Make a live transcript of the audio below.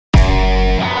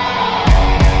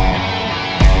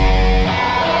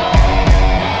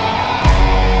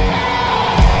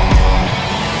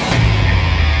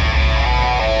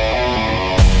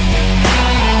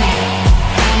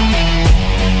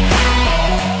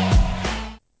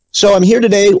So I'm here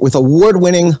today with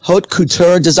award-winning haute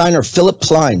couture designer Philipp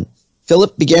Plein.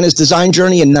 Philipp began his design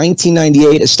journey in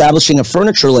 1998, establishing a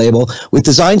furniture label with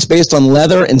designs based on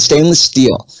leather and stainless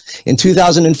steel. In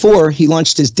 2004, he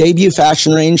launched his debut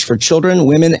fashion range for children,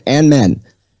 women, and men.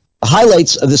 The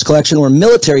highlights of this collection were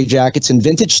military jackets in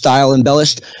vintage style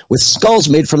embellished with skulls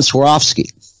made from Swarovski.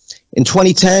 In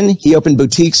 2010, he opened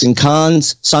boutiques in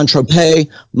Cannes, Saint-Tropez,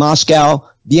 Moscow,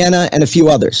 Vienna, and a few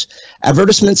others.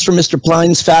 Advertisements for Mr.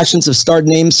 Plein's fashions have starred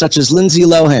names such as Lindsay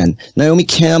Lohan, Naomi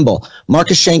Campbell,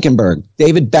 Marcus Schenkenberg,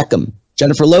 David Beckham,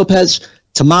 Jennifer Lopez,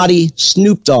 Tamati,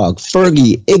 Snoop Dogg,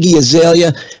 Fergie, Iggy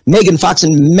Azalea, Megan Fox,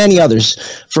 and many others.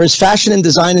 For his fashion and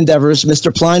design endeavors,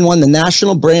 Mr. Plein won the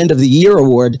National Brand of the Year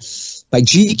Award by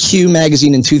GQ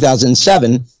magazine in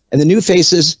 2007 and the New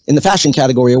Faces in the Fashion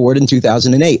category award in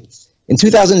 2008. In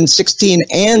 2016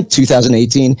 and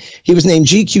 2018, he was named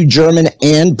GQ German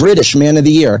and British Man of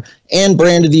the Year and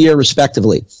Brand of the Year,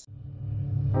 respectively.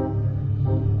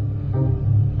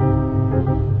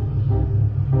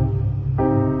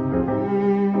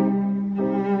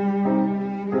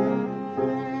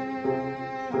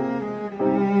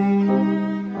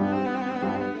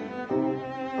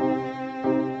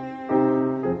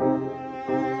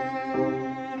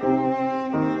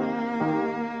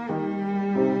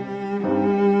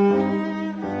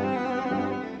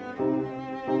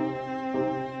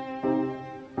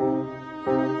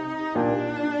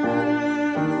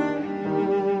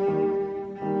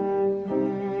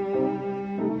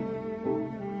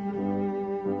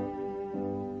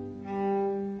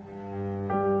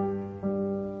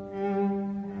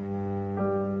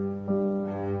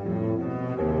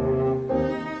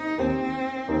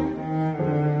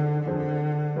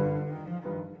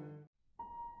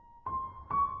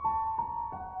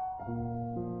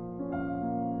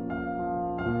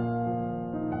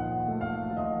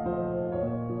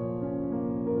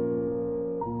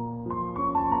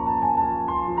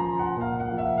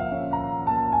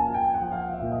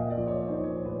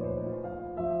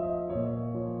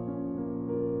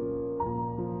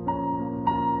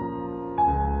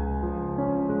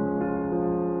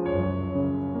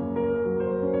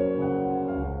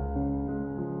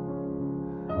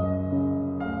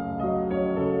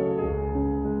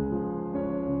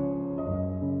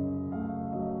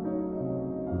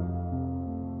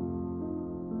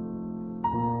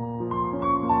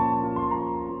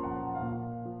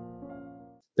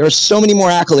 There are so many more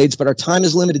accolades, but our time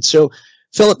is limited. So,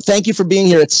 Philipp, thank you for being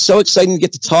here. It's so exciting to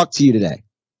get to talk to you today.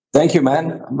 Thank you,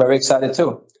 man. I'm very excited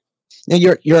too. Now,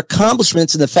 your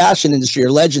accomplishments in the fashion industry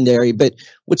are legendary, but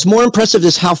what's more impressive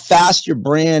is how fast your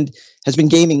brand has been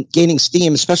gaining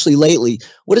steam, especially lately.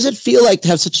 What does it feel like to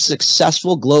have such a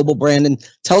successful global brand? And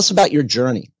tell us about your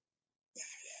journey.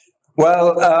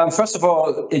 Well, first of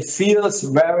all, it feels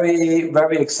very,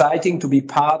 very exciting to be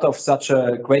part of such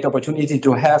a great opportunity,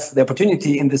 to have the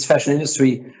opportunity in this fashion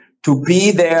industry, to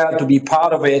be there, to be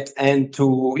part of it, and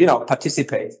to,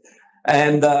 participate.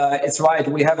 And it's right.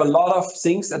 We have a lot of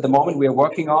things at the moment we are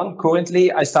working on.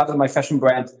 Currently, I started my fashion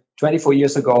brand 24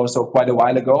 years ago, so quite a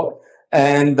while ago.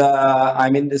 And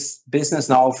I'm in this business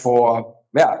now for,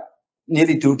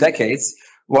 nearly 2 decades.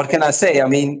 What can I say? I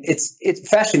mean, it's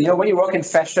fashion. When you work in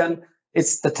fashion,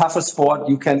 it's the toughest sport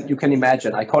you can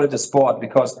imagine. I call it a sport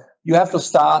because you have to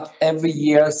start every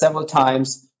year, several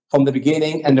times from the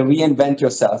beginning, and to reinvent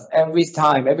yourself every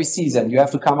time, every season. You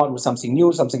have to come out with something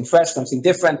new, something fresh, something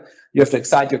different. You have to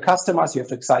excite your customers. You have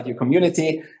to excite your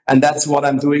community, and that's what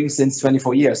I'm doing since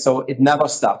 24 years. So it never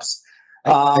stops.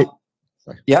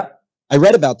 Yeah. I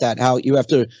read about that, how you have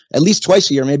to at least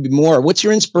twice a year, maybe more. What's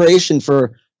your inspiration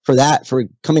for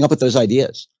coming up with those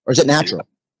ideas? Or is it natural?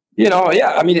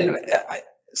 I mean,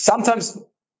 sometimes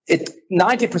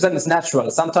 90% is natural.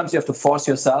 Sometimes you have to force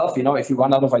yourself, if you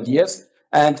run out of ideas.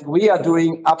 And we are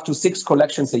doing up to 6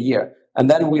 collections a year. And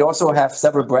then we also have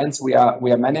several brands we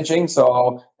are managing.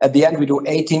 So at the end, we do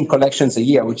 18 collections a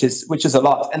year, which is a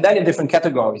lot. And then in different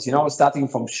categories, starting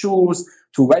from shoes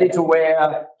to ready to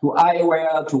wear, to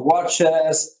eyewear, to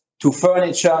watches, to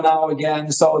furniture now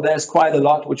again. So there's quite a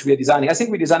lot which we are designing. I think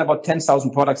we design about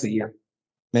 10,000 products a year.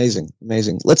 Amazing.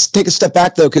 Amazing. Let's take a step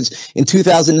back, though, because in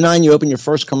 2009, you opened your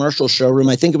first commercial showroom.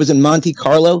 I think it was in Monte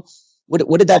Carlo.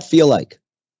 What did that feel like?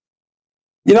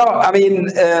 I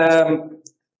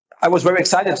was very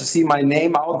excited to see my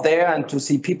name out there and to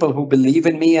see people who believe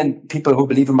in me and people who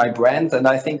believe in my brand. And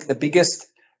I think the biggest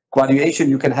graduation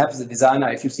you can have as a designer,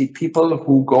 if you see people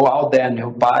who go out there and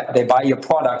they buy your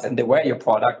product and they wear your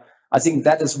product, I think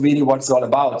that is really what it's all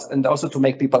about. And also to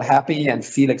make people happy and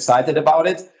feel excited about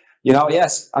it.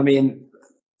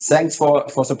 Thanks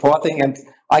for supporting. And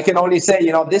I can only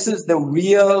say, this is the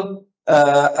real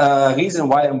reason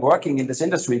why I'm working in this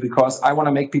industry, because I want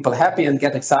to make people happy and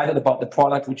get excited about the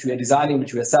product which we are designing,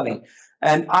 which we are selling.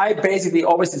 And I basically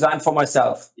always design for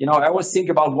myself. I always think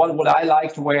about what would I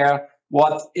like to wear,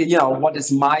 what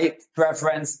is my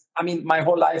preference. I mean, my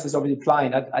whole life is already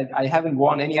Plein. I haven't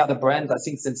worn any other brand, I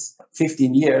think, since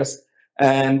 15 years.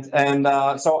 And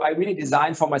so I really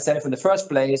design for myself in the first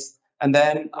place. And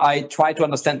then I try to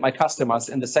understand my customers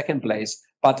in the second place.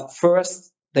 But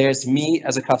first, there's me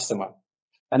as a customer.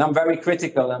 And I'm very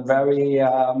critical and very,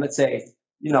 let's say,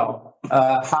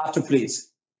 hard to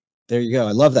please. There you go.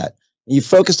 I love that. You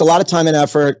focused a lot of time and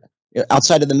effort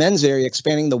outside of the men's area,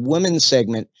 expanding the women's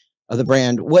segment of the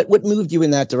brand. What moved you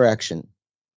in that direction?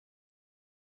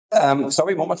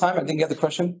 Sorry, one more time. I didn't get the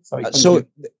question. Sorry. So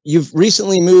you've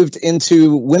recently moved into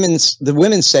the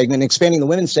women's segment, expanding the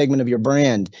women's segment of your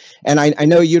brand. And I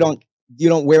know you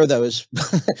don't wear those,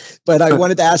 but I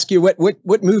wanted to ask you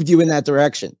what moved you in that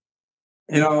direction?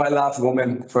 I love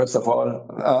women, first of all,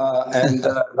 and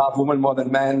love women more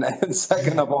than men. And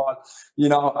second of all,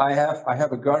 I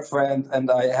have a girlfriend,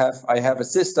 and I have a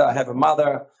sister, I have a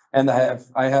mother, and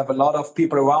I have a lot of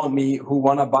people around me who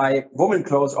want to buy women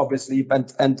clothes, obviously.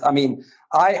 And I mean,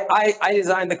 I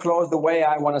design the clothes the way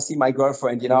I want to see my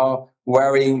girlfriend,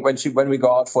 wearing when we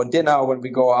go out for dinner, when we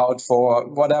go out for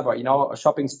whatever, a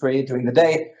shopping spree during the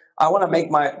day. I want to make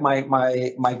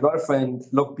my girlfriend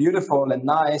look beautiful and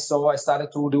nice. So I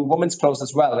started to do women's clothes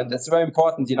as well. And it's very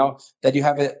important, that you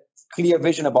have a clear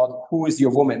vision about who is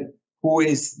your woman, who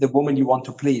is the woman you want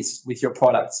to please with your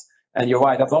products. And you're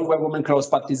right, I don't wear women clothes,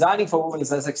 but designing for women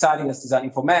is as exciting as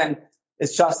designing for men.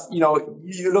 It's just,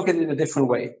 you look at it in a different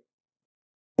way.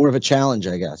 More of a challenge,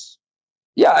 I guess.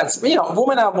 Yeah, it's,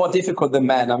 women are more difficult than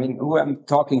men. I mean, who I'm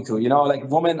talking to, like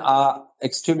women are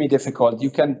extremely difficult. You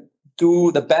can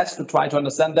do the best to try to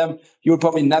understand them. You'll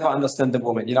probably never understand the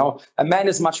woman. A man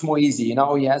is much more easy.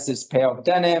 He has his pair of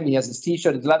denim, he has his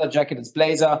t-shirt, his leather jacket, his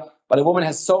blazer. But a woman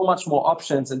has so much more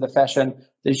options in the fashion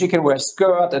that she can wear a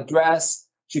skirt, a dress,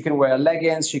 she can wear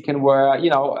leggings, she can wear,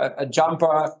 a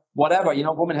jumper, whatever.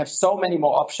 Women have so many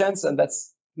more options, and that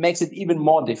makes it even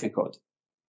more difficult.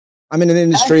 I'm in an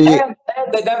industry. And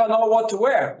they never know what to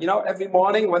wear. Every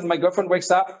morning when my girlfriend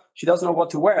wakes up, she doesn't know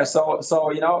what to wear. So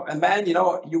a man,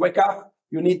 you wake up,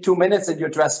 you need 2 minutes and you're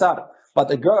dressed up.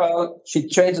 But a girl, she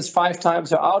changes 5 times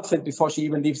her outfit before she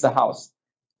even leaves the house.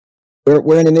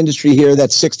 We're in an industry here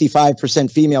that's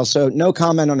 65% female, so no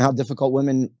comment on how difficult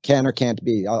women can or can't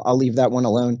be. I'll leave that one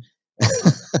alone.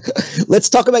 Let's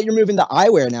talk about your move into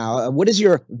eyewear now. What is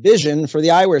your vision for the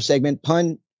eyewear segment,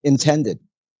 pun intended?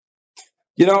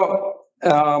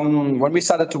 When we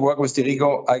started to work with the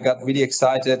Rigo, I got really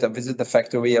excited. I visited the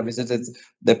factory, I visited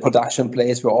the production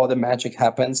place where all the magic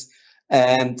happens.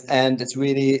 And it's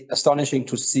really astonishing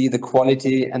to see the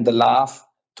quality and the love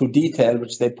to detail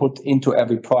which they put into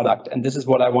every product. And this is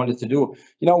what I wanted to do.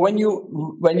 When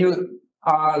you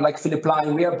are like Philipp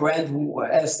Plein, we are a brand who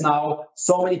has now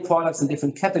so many products in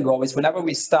different categories. Whenever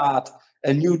we start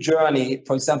a new journey,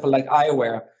 for example, like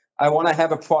eyewear, I want to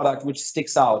have a product which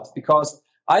sticks out, because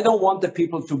I don't want the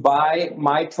people to buy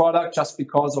my product just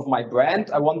because of my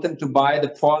brand. I want them to buy the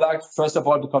product, first of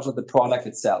all, because of the product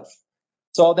itself.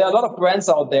 So there are a lot of brands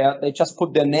out there, they just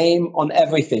put their name on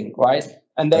everything, right?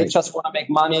 And they just want to make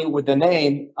money with the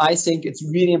name. I think it's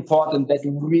really important that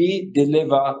we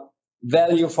deliver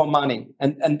value for money.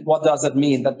 And what does that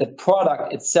mean? That the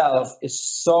product itself is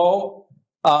so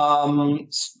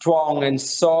strong and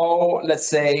so, let's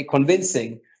say,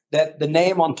 convincing that the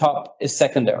name on top is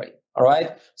secondary. All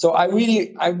right. So I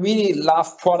really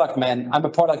love product, man. I'm a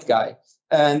product guy.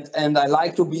 And I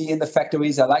like to be in the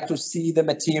factories. I like to see the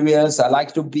materials. I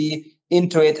like to be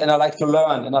into it, and I like to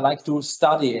learn, and I like to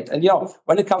study it. And,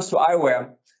 when it comes to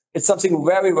eyewear, it's something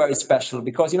very, very special,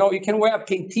 because, you can wear a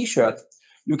pink t-shirt,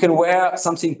 you can wear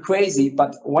something crazy,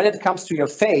 but when it comes to your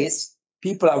face,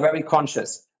 people are very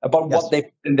conscious about what they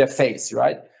put in their face,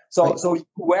 right? So you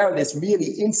wear this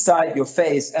really inside your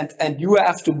face, and you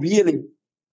have to really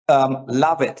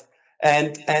love it.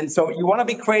 And so you want to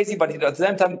be crazy, but at the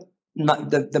same time,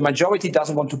 the majority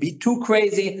doesn't want to be too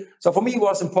crazy. So for me, it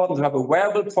was important to have a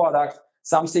wearable product,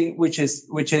 something which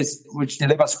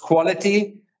delivers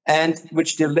quality and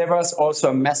which delivers also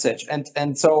a message.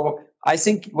 And so I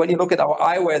think when you look at our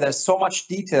eyewear, there's so much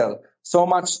detail, so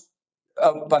much,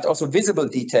 but also visible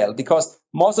detail, because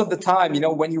most of the time,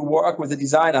 when you work with a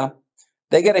designer,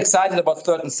 they get excited about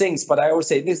certain things, but I always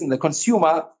say, listen, the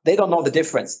consumer, they don't know the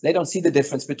difference. They don't see the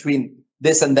difference between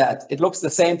this and that. It looks the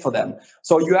same for them.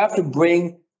 So you have to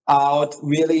bring out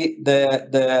really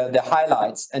the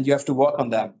highlights, and you have to work on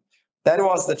them. That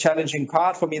was the challenging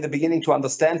part for me in the beginning, to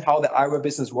understand how the eyewear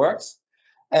business works.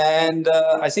 And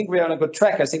I think we're on a good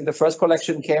track. I think the first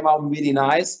collection came out really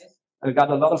nice. I got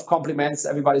a lot of compliments.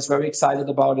 Everybody's very excited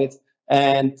about it.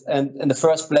 And in the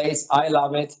first place, I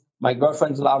love it. My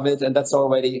girlfriends love it. And that's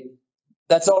already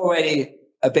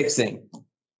a big thing.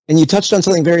 And you touched on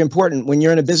something very important. When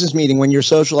you're in a business meeting, when you're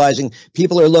socializing,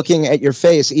 people are looking at your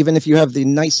face, even if you have the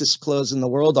nicest clothes in the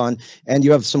world on and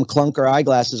you have some clunker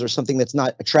eyeglasses or something that's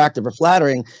not attractive or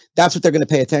flattering, that's what they're going to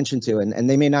pay attention to. And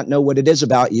they may not know what it is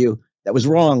about you that was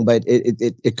wrong, but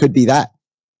it could be that.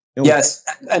 Yes.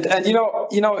 And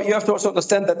you have to also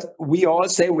understand that we all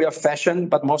say we are fashion,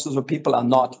 but most of the people are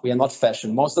not. We are not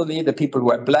fashion. Mostly the people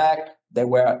wear black, they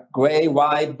wear gray,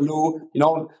 white, blue.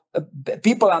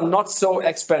 People are not so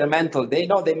experimental. They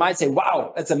might say,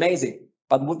 wow, that's amazing.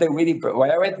 But would they really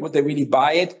wear it? Would they really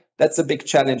buy it? That's a big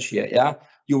challenge here. Yeah.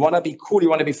 You want to be cool. You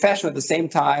want to be fashion at the same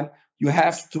time. You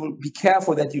have to be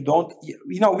careful that you don't,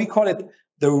 we call it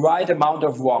the right amount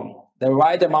of wrong. The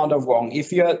right amount of wrong.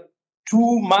 If you're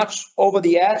too much over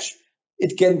the edge,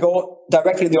 it can go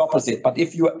directly the opposite. But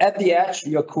if you're at the edge,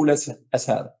 you're cool as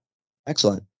hell.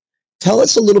 Excellent. Tell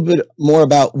us a little bit more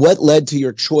about what led to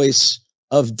your choice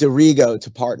of Rigo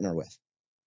to partner with.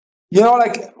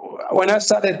 When I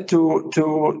started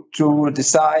to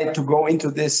decide to go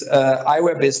into this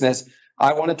eyewear business,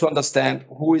 I wanted to understand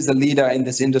who is the leader in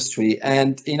this industry.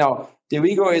 And,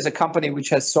 Rigo is a company which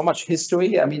has so much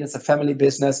history. I mean, it's a family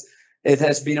business. It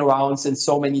has been around since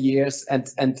so many years and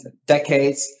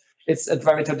decades. It's a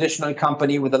very traditional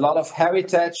company with a lot of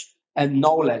heritage and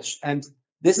knowledge. And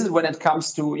this is when it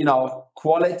comes to,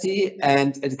 quality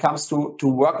and it comes to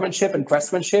workmanship and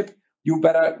craftsmanship. You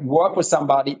better work with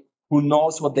somebody who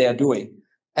knows what they are doing.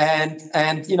 And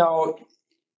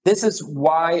this is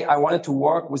why I wanted to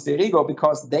work with Rigo,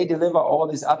 because they deliver all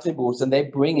these attributes and they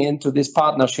bring into this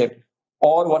partnership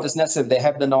all what is necessary. They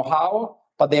have the know-how,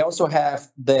 but they also have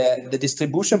the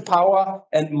distribution power,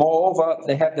 and moreover,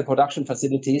 they have the production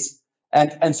facilities.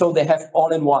 And so they have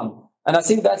all in one. And I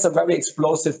think that's a very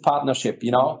explosive partnership,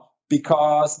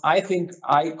 because I think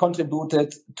I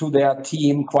contributed to their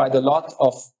team quite a lot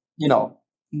of,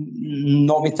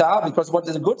 novità, because what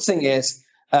is a good thing is,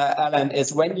 Alan,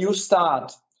 is when you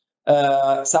start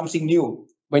something new,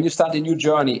 when you start a new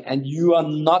journey and you are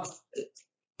not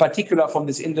particular from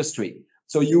this industry,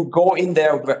 so you go in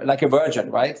there like a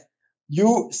virgin, right?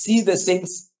 You see the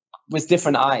things with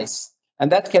different eyes.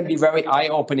 And that can be very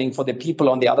eye-opening for the people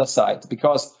on the other side.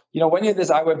 Because, when you're in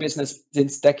this eyewear business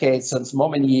since decades, since so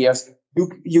many years,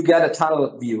 you get a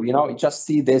tunnel view, you just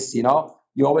see this, you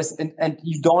always, and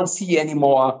you don't see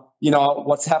anymore,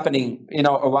 what's happening,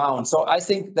 around. So I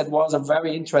think that was a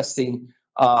very interesting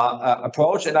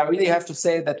approach. And I really have to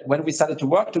say that when we started to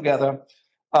work together,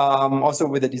 also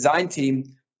with the design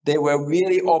team, they were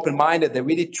really open-minded. They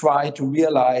really tried to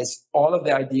realize all of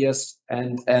the ideas,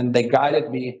 and they guided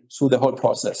me through the whole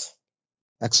process.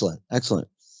 Excellent.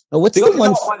 Now, what's the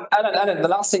one? Alan, the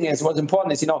last thing is, what's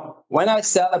important is, when I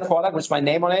sell a product with my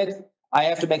name on it, I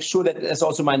have to make sure that there's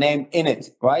also my name in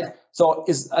it, right? So,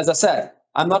 as I said,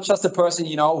 I'm not just a person,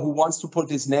 who wants to put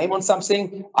his name on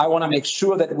something. I want to make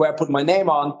sure that where I put my name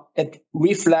on, it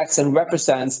reflects and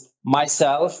represents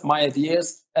myself, my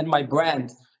ideas, and my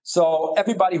brand. So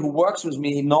everybody who works with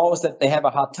me knows that they have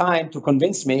a hard time to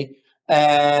convince me,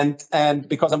 and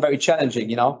because I'm very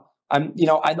challenging,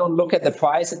 I don't look at the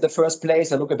price in the first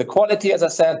place. I look at the quality, as I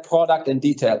said, product and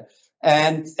detail.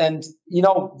 And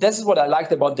this is what I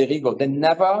liked about Rigo. They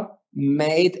never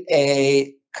made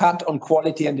a cut on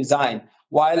quality and design.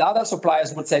 While other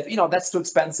suppliers would say, that's too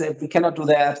expensive. We cannot do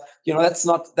that. That's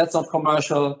not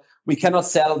commercial. We cannot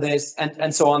sell this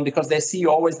and so on, because they see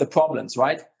always the problems,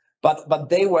 right? But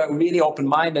they were really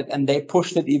open-minded, and they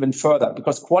pushed it even further,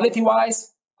 because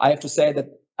quality-wise, I have to say that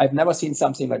I've never seen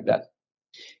something like that.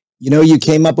 You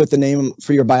came up with the name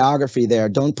for your biography there.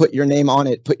 Don't put your name on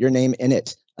it, put your name in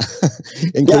it,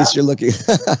 in case you're looking.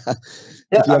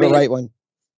 If you have a right one.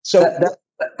 So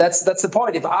that's the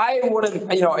point. If I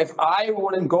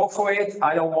wouldn't go for it,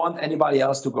 I don't want anybody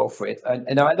else to go for it.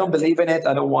 And I don't believe in it.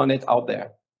 I don't want it out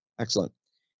there. Excellent.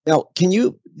 Now, can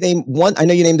you name one? I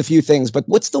know you named a few things, but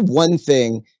what's the one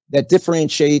thing that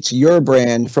differentiates your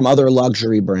brand from other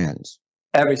luxury brands?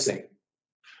 Everything.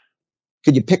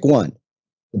 Could you pick one?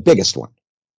 The biggest one?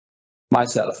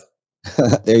 Myself.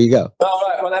 There you go. All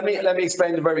right. Well, let me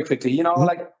explain it very quickly.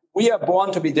 We are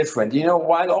born to be different.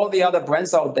 While all the other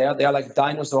brands out there, they are like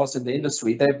dinosaurs in the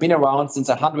industry. They've been around since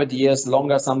 100 years,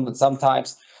 longer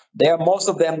sometimes. Most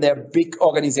of them, they're big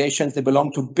organizations. They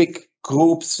belong to big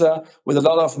groups with a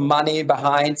lot of money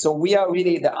behind. So we are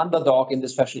really the underdog in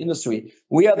this fashion industry.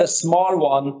 We are the small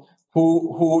one,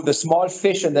 who the small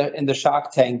fish in the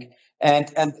shark tank.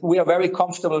 And we are very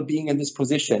comfortable being in this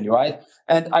position, right?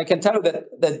 And I can tell you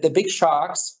that the big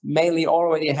sharks mainly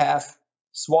already have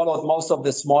swallowed most of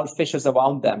the small fishes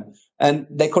around them. And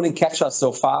they couldn't catch us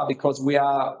so far because we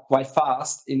are quite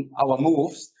fast in our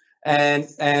moves and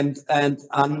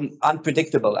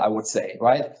unpredictable, I would say,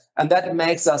 right? And that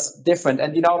makes us different.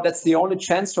 And, you know, that's the only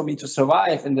chance for me to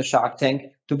survive in the Shark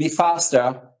Tank, to be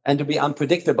faster and to be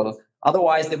unpredictable.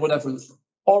 Otherwise, they would have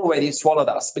already swallowed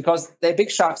us, because the big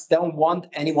sharks don't want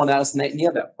anyone else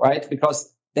near them, right?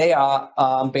 Because they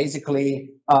are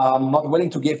basically not willing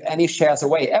to give any shares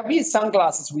away. Every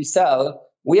sunglasses we sell,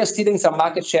 we are stealing some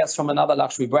market shares from another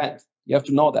luxury brand. You have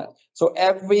to know that. So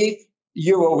every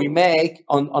euro we make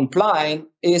on Plein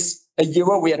is a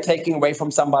euro we are taking away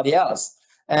from somebody else.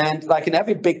 And like in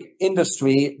every big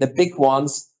industry, the big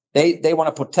ones, they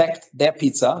want to protect their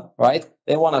pizza, right?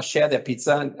 They want to share their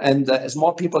pizza. And as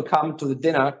more people come to the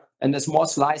dinner and there's more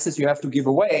slices you have to give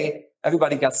away,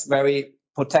 everybody gets very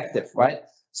protective, right?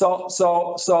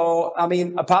 So I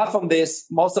mean, apart from this,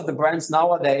 most of the brands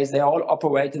nowadays, they're all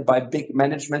operated by big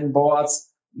management boards.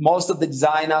 Most of the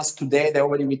designers today, they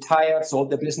already retired,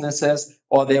 sold their businesses,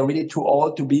 or they're really too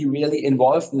old to be really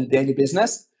involved in the daily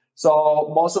business.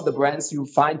 So most of the brands you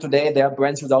find today, they are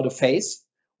brands without a face,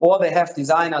 or they have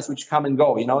designers which come and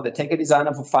go. You know, they take a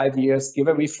designer for 5 years, give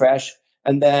a refresh,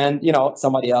 and then, you know,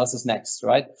 somebody else is next,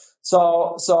 right?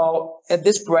 So at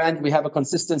this brand, we have a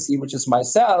consistency, which is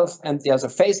myself, and there's a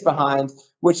face behind,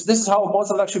 which this is how most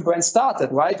of the luxury brands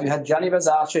started, right? You had Gianni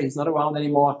Versace, he's not around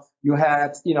anymore. You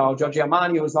had, you know, Giorgio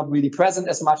Armani, who's not really present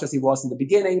as much as he was in the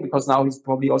beginning, because now he's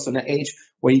probably also in an age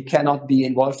where he cannot be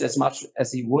involved as much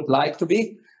as he would like to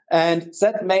be. And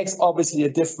that makes obviously a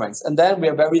difference. And then we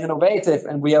are very innovative,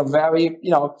 and we are very,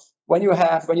 you know, when you're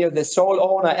the sole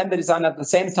owner and the designer at the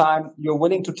same time, you're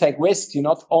willing to take risks. You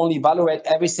not only evaluate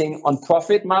everything on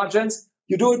profit margins,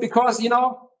 you do it because, you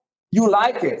know, you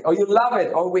like it or you love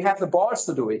it, or we have the balls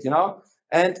to do it, you know,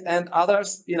 and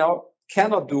others, you know,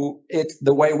 cannot do it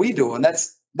the way we do. And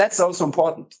that's also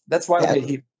important. That's why we're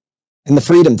here. And the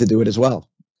freedom to do it as well.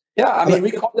 Yeah, I mean,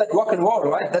 we call that rock and roll,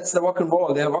 right? That's the rock and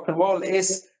roll. The rock and roll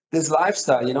is this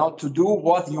lifestyle, you know, to do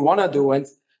what you want to do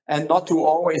and not to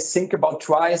always think about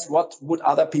twice what would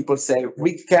other people say.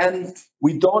 We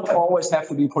don't always have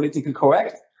to be politically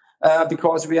correct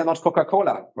because we are not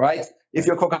Coca-Cola, right? If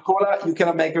you're Coca-Cola, you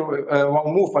cannot make a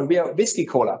wrong move, but we are whiskey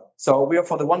cola. So we are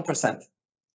for the 1%.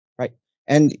 Right.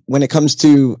 And when it comes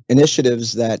to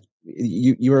initiatives that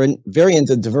you are very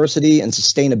into diversity and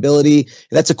sustainability,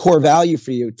 that's a core value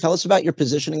for you. Tell us about your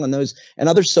positioning on those and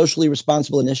other socially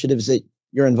responsible initiatives that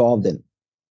you're involved in.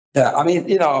 Yeah, I mean,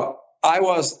 you know, I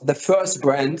was the first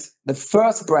brand,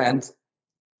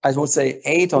 I would say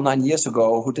 8 or 9 years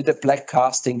ago, who did a black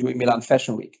casting during Milan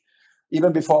Fashion Week.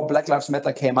 Even before Black Lives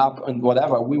Matter came up and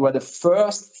whatever, we were the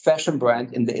first fashion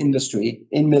brand in the industry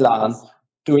in Milan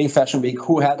during Fashion Week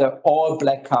who had an all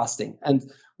black casting. And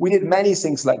we did many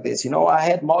things like this. You know, I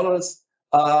had models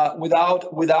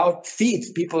without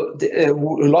feet, people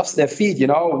who lost their feet, you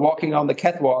know, walking on the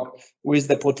catwalk with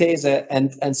the prothese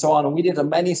and so on. And we did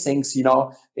many things, you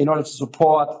know, in order to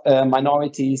support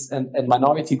minorities and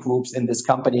minority groups in this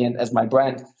company and as my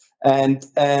brand. And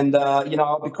you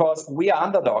know, because we are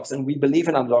underdogs and we believe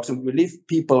in underdogs and we believe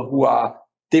people who are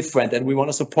different, and we want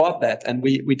to support that. And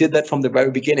we did that from the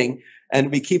very beginning,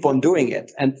 and we keep on doing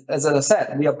it. And as I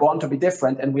said, we are born to be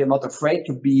different, and we are not afraid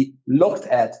to be looked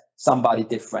at somebody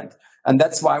different. And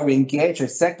that's why we engage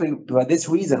exactly for this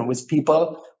reason with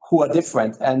people who are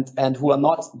different and who are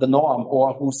not the norm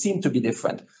or who seem to be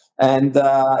different. And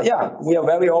yeah, we are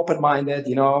very open-minded.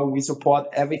 You know, we support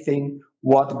everything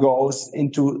what goes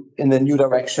in the new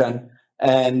direction.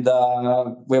 And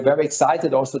we're very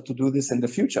excited also to do this in the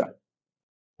future.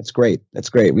 That's great. That's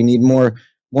great. We need more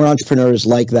entrepreneurs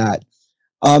like that.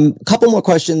 A couple more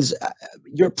questions.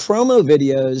 Your promo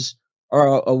videos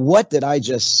are a what did I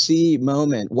just see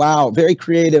moment. Wow, very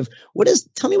creative.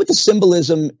 Tell me what the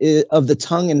symbolism of the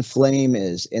tongue and flame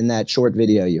is in that short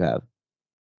video you have.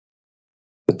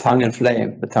 The tongue and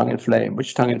flame. Which tongue and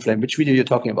flame? Which video are you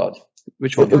talking about?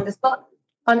 Which one?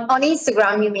 On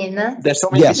Instagram, you mean? There's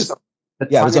so many videos.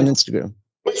 Yeah, it was on Instagram.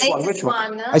 Which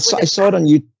one? I saw it on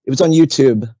YouTube. It was on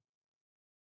YouTube.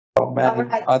 Oh man,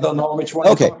 right. I don't know which one.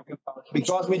 Okay. You're talking about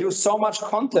because we do so much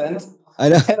content. I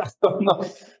know. I don't know.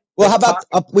 Well, how about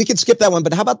we could skip that one?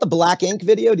 But how about the black ink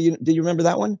video? Do you remember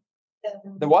that one?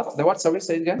 The what? The what? Sorry,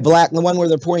 say it again. The one where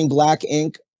they're pouring black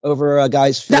ink over a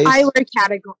guy's face. The eyewear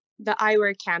category. The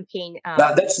eyewear campaign.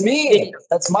 That's me.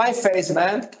 That's my face,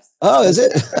 man. Oh, is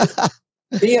it?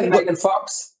 Me and Megan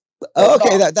Fox. Oh,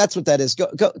 okay, that's what that is.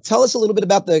 Go. Tell us a little bit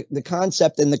about the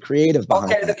concept and the creative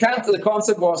behind it. Okay, the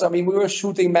concept was, I mean, we were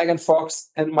shooting Megan Fox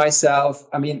and myself.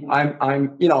 I mean,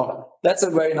 I'm, you know, that's a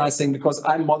very nice thing because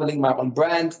I'm modeling my own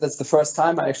brand. That's the first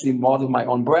time I actually modeled my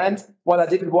own brand. Well, I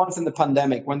did it once in the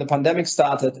pandemic, when the pandemic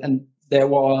started and there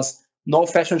was no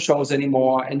fashion shows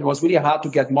anymore, and it was really hard to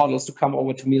get models to come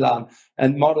over to Milan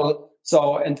and model.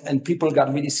 So, and people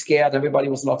got really scared. Everybody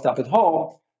was locked up at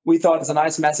home. We thought it's a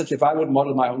nice message if I would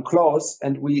model my own clothes,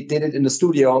 and we did it in the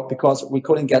studio because we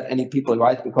couldn't get any people,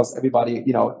 right? Because everybody,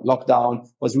 you know, lockdown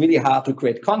was really hard to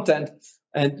create content,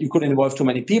 and you couldn't involve too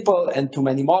many people and too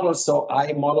many models. So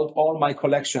I modeled all my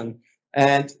collection,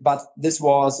 but this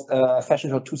was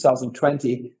Fashion Show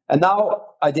 2020, and now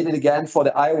I did it again for the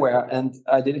eyewear, and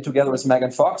I did it together with Megan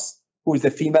Fox, who is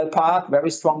the female part, very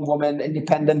strong woman,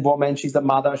 independent woman. She's a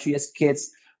mother, she has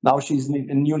kids. Now she's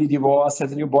newly divorced,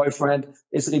 has a new boyfriend,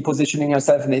 is repositioning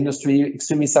herself in the industry,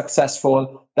 extremely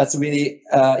successful. That's really,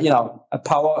 you know, a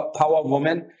power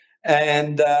woman.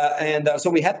 And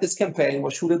so we had this campaign,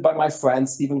 was shooted by my friend,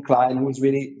 Philipp Plein, who is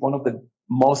really one of the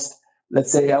most,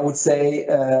 let's say, I would say,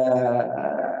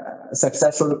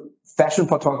 successful fashion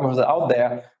photographers out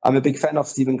there. I'm a big fan of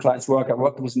Philipp Plein's work. I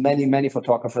worked with many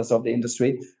photographers of the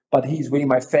industry, but he's really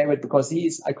my favorite because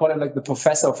I call him like the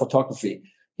professor of photography.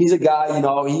 He's a guy, you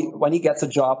know, when he gets a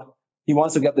job, he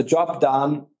wants to get the job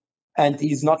done, and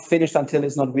he's not finished until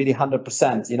it's not really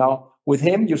 100%, you know. With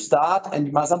him, you start,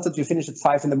 and sometimes you finish at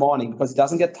 5 in the morning because he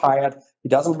doesn't get tired. He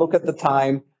doesn't look at the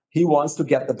time. He wants to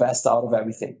get the best out of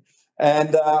everything.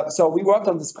 And so we worked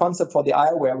on this concept for the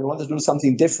eyewear. We wanted to do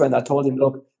something different. I told him,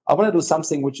 look, I want to do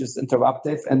something which is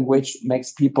interruptive and which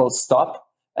makes people stop.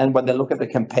 And when they look at the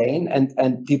campaign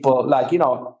and people, like, you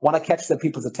know, want to catch the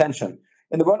people's attention.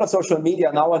 In the world of social media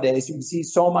nowadays, you see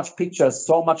so much pictures,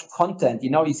 so much content. You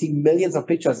know, you see millions of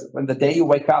pictures. When the day you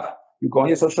wake up, you go on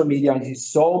your social media and you see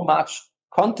so much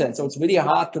content. So it's really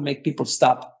hard to make people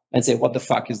stop and say, what the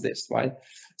fuck is this, right?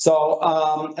 So,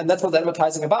 and that's what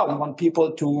advertising about. We want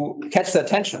people to catch their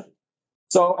attention.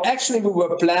 So actually, we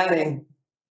were planning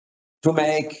to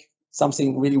make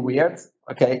something really weird.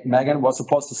 Okay, Megan was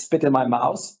supposed to spit in my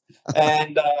mouth,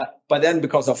 and but then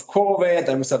because of COVID,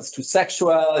 then we said it's too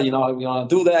sexual. You know, we don't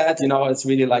do that. You know, it's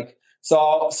really like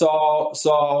so.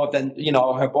 Then, you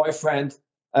know, her boyfriend,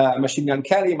 Machine Gun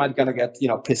Kelly, might gonna get, you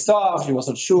know, pissed off. She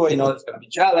wasn't sure. You know, it's gonna be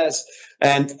jealous,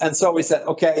 and so we said,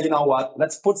 okay, you know what?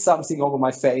 Let's put something over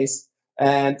my face,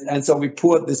 and so we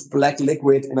poured this black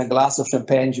liquid in a glass of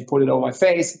champagne. She put it over my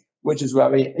face, which is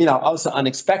very, you know, also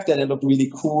unexpected. It looked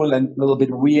really cool and a little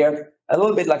bit weird. A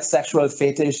little bit like sexual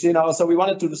fetish, you know, so we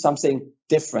wanted to do something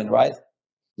different, right?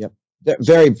 Yep.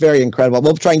 Very incredible.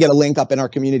 We'll try and get a link up in our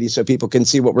community so people can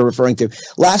see what we're referring to.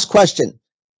 Last question.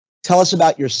 Tell us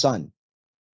about your son.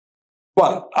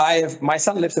 Well, my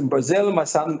son lives in Brazil. My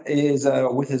son is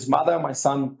with his mother. My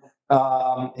son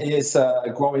is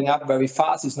growing up very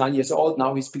fast. He's 9 years old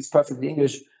now. He speaks perfectly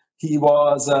English. He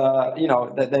was, you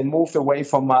know, they moved away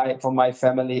from my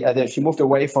family. She moved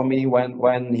away from me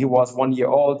when he was 1 year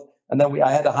old. And then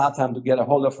I had a hard time to get a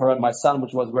hold of her and my son,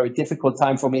 which was a very difficult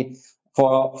time for me.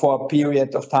 For a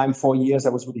period of time, 4 years, I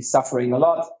was really suffering a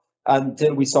lot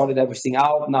until we sorted everything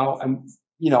out. Now I'm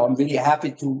really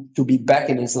happy to be back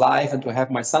in his life and to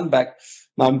have my son back.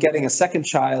 Now I'm getting a second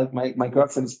child. My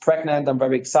girlfriend is pregnant. I'm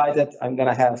very excited. I'm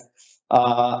gonna have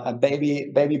a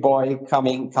baby boy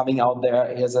coming out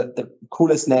there. He has the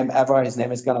coolest name ever. His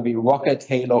name is gonna be Rocket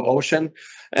Halo Ocean,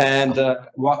 and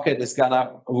Rocket is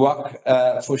gonna rock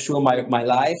for sure my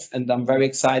life. And I'm very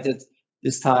excited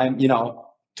this time, you know,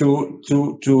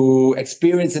 to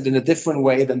experience it in a different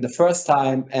way than the first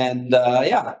time. And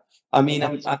yeah, I mean,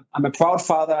 I'm a proud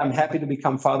father. I'm happy to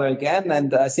become father again,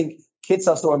 and I think kids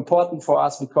are so important for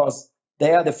us because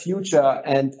they are the future,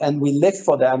 and we live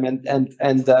for them, and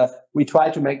we try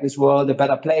to make this world a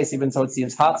better place, even though it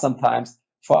seems hard sometimes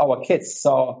for our kids.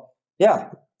 So,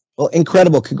 yeah. Well,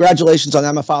 incredible. Congratulations on that.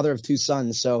 I'm a father of 2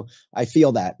 sons, so I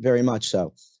feel that very much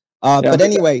so. Yeah, but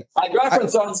anyway. My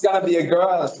girlfriend's son's going to be a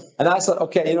girl. And I thought,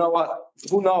 okay, you know what?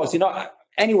 Who knows? You know,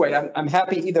 anyway, I'm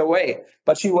happy either way.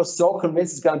 But she was so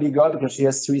convinced it's going to be a girl because she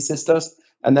has 3 sisters.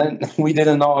 And then we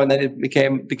didn't know, and then it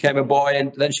became a boy,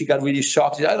 and then she got really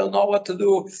shocked. She said, I don't know what to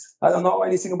do. I don't know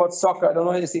anything about soccer. I don't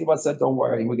know anything about that. Don't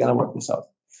worry, we're gonna work this out.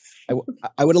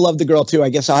 I would have loved the girl too. I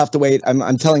guess I'll have to wait.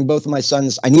 I'm telling both of my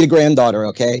sons, I need a granddaughter.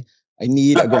 Okay, I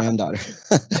need a granddaughter.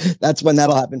 That's when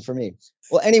that'll happen for me.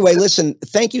 Well, anyway, listen.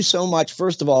 Thank you so much,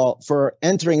 first of all, for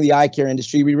entering the eye care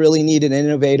industry. We really need an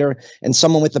innovator and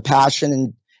someone with the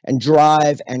passion and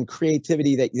drive and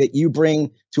creativity that you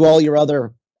bring to all your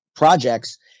other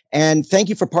projects. And thank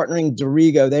you for partnering with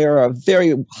Rigo. They are a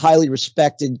very highly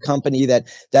respected company that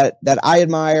I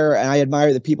admire, and I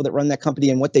admire the people that run that company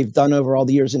and what they've done over all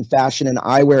the years in fashion and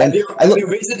eyewear. Have you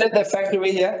visited their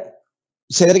factory yet?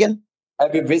 Say that again?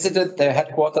 Have you visited their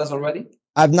headquarters already?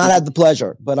 I've not had the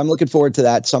pleasure, but I'm looking forward to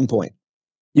that at some point.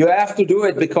 You have to do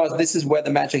it, because this is where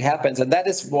the magic happens. And that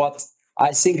is what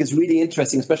I think is really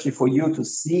interesting, especially for you to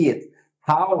see it.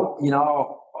 How,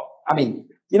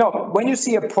 when you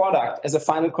see a product as a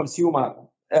final consumer,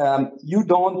 you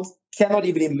cannot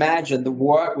even imagine the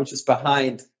work which is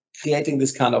behind creating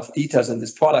this kind of details in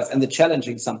this product, and the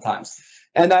challenging sometimes.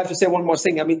 And I have to say one more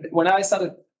thing. I mean, when I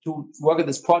started to work on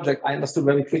this project, I understood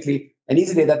very quickly and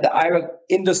easily that the eyewear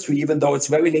industry, even though it's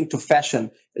very linked to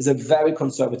fashion, is a very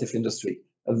conservative industry,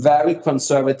 a very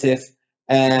conservative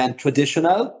and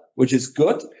traditional, which is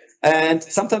good. And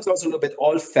sometimes also a little bit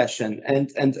old-fashioned,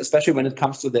 and especially when it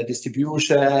comes to the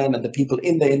distribution and the people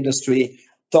in the industry.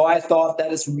 So I thought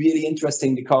that is really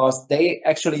interesting, because they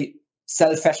actually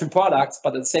sell fashion products,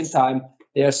 but at the same time,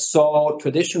 they're so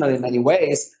traditional in many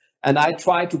ways. And I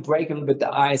try to break a little bit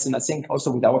the ice. And I think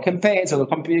also with our campaigns or the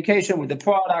communication with the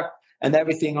product and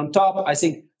everything on top, I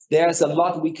think there's a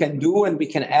lot we can do, and we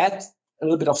can add a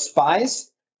little bit of spice.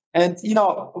 And,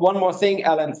 one more thing,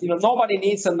 Alan, nobody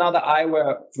needs another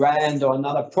eyewear brand or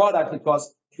another product,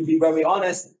 because, to be very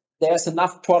honest, there's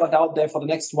enough product out there for the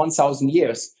next 1,000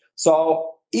 years.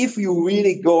 So if you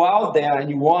really go out there and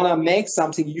you want to make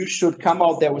something, you should come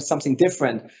out there with something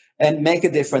different and make a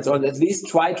difference, or at least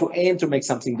try to aim to make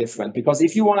something different. Because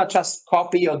if you want to just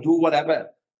copy or do whatever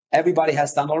everybody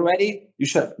has done already, you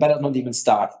should better not even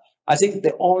start. I think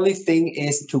the only thing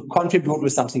is to contribute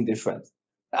with something different.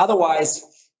 Otherwise,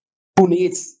 who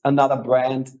needs another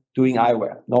brand doing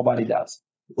eyewear? Nobody does.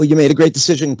 Well, you made a great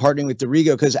decision partnering with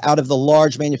Rigo, because out of the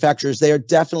large manufacturers, they are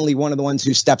definitely one of the ones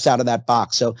who steps out of that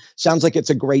box. So sounds like it's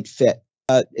a great fit.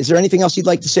 Is there anything else you'd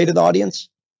like to say to the audience?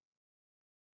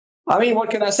 I mean, what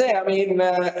can I say? I mean,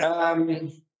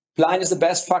 Plein is the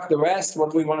best, fuck the rest.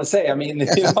 What do we want to say? I mean,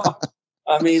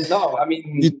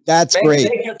 that's great.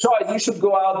 Take your choice. You should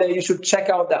go out there. You should check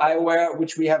out the eyewear,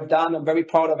 which we have done. I'm very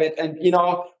proud of it. And,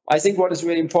 I think what is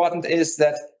really important is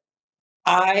that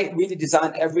I really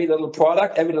designed every little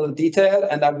product, every little detail,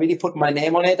 and I really put my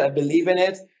name on it. I believe in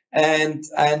it. And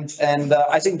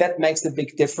I think that makes a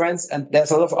big difference. And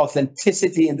there's a lot of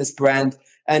authenticity in this brand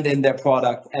and in their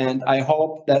product. And I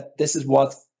hope that this is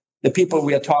what the people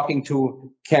we are talking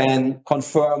to can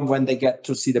confirm when they get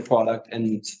to see the product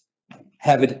and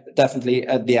have it definitely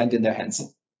at the end in their hands.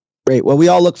 Great. Well, we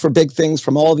all look for big things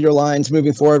from all of your lines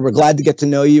moving forward. We're glad to get to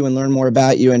know you and learn more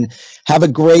about you, and have a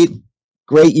great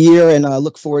year, and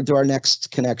look forward to our next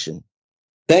connection.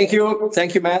 Thank you.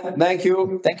 Thank you, Matt. Thank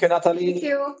you. Thank you, Natalie. Thank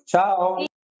you. Ciao.